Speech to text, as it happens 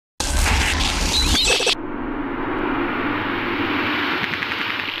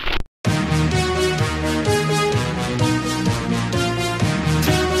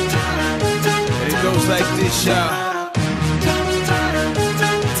show.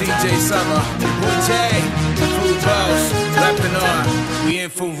 DJ Sava, Muzica9, Food Boss, rapping on. We in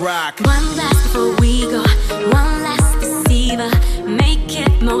for rock. One last before we go, one last deceiver. Make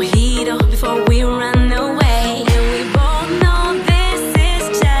it mojito before we run away. And we both know this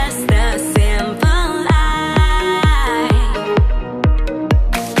is just a simple lie.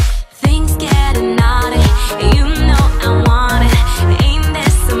 Things getting naughty, you know I want it. Ain't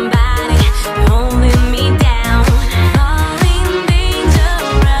there somebody holding me down? Falling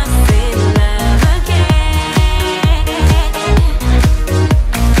dangerous in love again.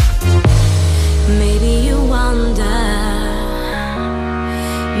 Maybe you wonder,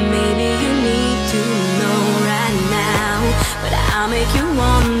 maybe you need to know right now, but I'll make you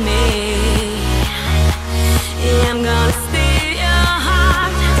want me. Yeah, I'm gonna steal your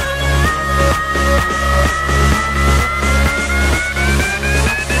heart.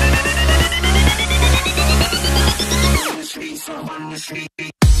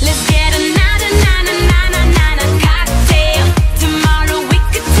 Let's get another cocktail. Tomorrow we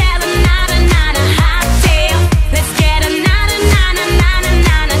could tell another hot tale. Let's get another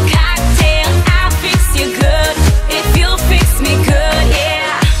cocktail. I'll fix you good if you'll fix me good,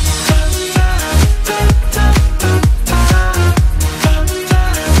 yeah.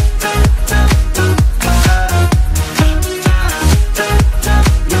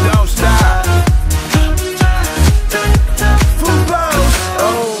 You don't stop. Food Boss.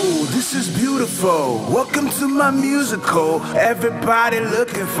 Oh, this is beautiful. Welcome to my musical. Everybody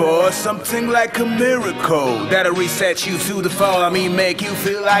looking for something like a miracle that'll reset you to the fall. I mean, make you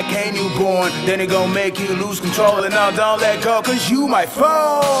feel like a newborn. Then it gon' make you lose control. And now don't let go, cause you might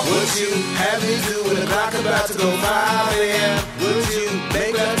fall. Would you have me do when the clock about to go 5 a.m.? Would you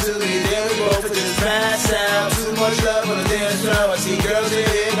make up to me? Then we both would just pass out. Too much love on the dance floor. I see girls in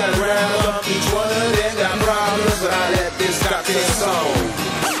here got a round up. Each one of them got problems, but I let this cocktail song.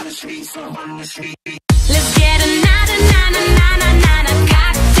 Let's get another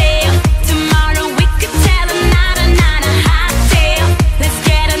cocktail. Tomorrow we could tell another hot tale. Let's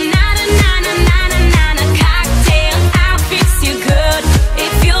get another cocktail. I'll fix you good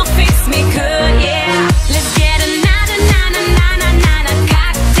if you'll fix me good, yeah. Let's get another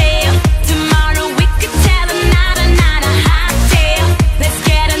cocktail. Tomorrow we could tell another hot tale. Let's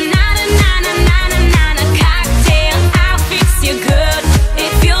get another cocktail. I'll fix you good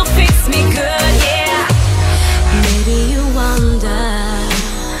if you'll fix me good, yeah. Maybe you wonder,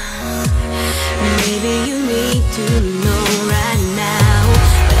 maybe you need to know right now,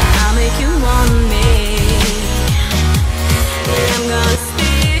 but I'll make you want me. Yeah, I'm gonna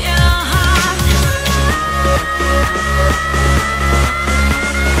steal your heart.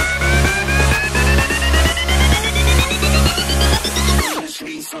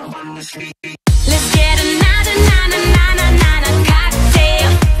 On the street.